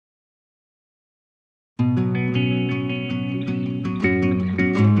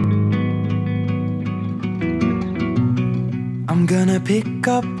gonna pick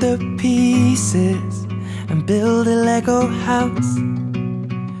up the pieces and build a Lego house.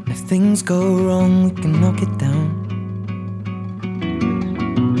 If things go wrong, we can knock it down.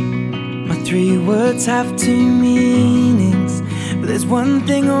 My 3 words have 2 meanings, but there's one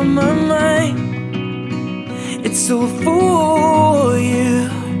thing on my mind. It's all for you.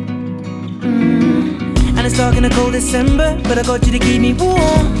 And it's dark in a cold December, but I got you to keep me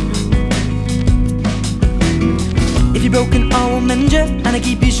warm. If you're broken, I will mend you, and I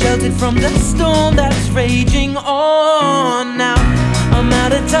keep you sheltered from the storm that's raging on. Now I'm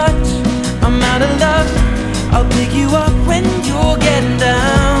out of touch, I'm out of love. I'll pick you up when you're getting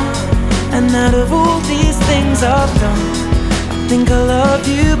down. And out of all these things I've done, I think I love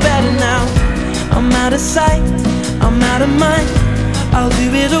you better now. I'm out of sight, I'm out of mind. I'll do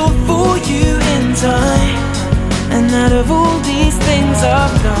it all for you in time. And out of all these things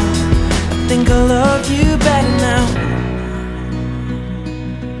I've done, I think I love you better now.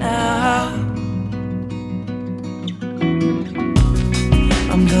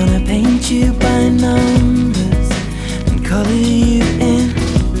 I'm gonna paint you by numbers and color you in.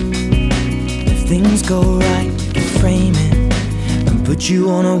 If things go right, we can frame it and put you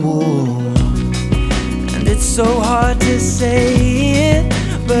on a wall. And it's so hard to say it,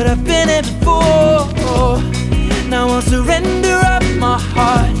 but I've been it before. Now I'll surrender up my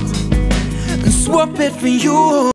heart and swap it for yours.